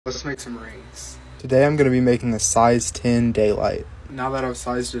Let's make some rings. Today I'm going to be making a size 10 daylight. Now that I've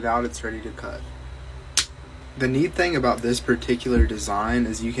sized it out, it's ready to cut. The neat thing about this particular design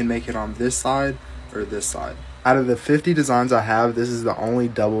is you can make it on this side or this side. Out of the 50 designs I have, this is the only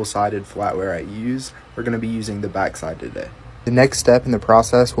double-sided flatware I use. We're going to be using the back side today. The next step in the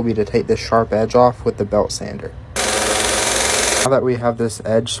process will be to take this sharp edge off with the belt sander. Now that we have this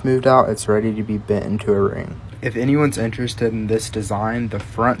edge smoothed out, it's ready to be bent into a ring. If anyone's interested in this design, the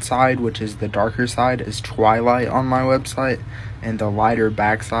front side, which is the darker side, is twilight on my website, and the lighter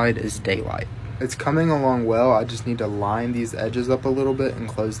back side is daylight. It's coming along well. I just need to line these edges up a little bit and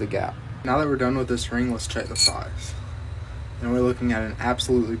close the gap. Now that we're done with this ring, let's check the size. And we're looking at an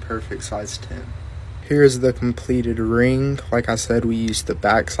absolutely perfect size 10. Here's the completed ring. Like I said, we used the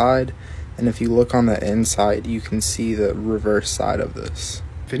back side, and if you look on the inside, you can see the reverse side of this.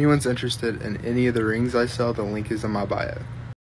 If anyone's interested in any of the rings I sell, the link is in my bio.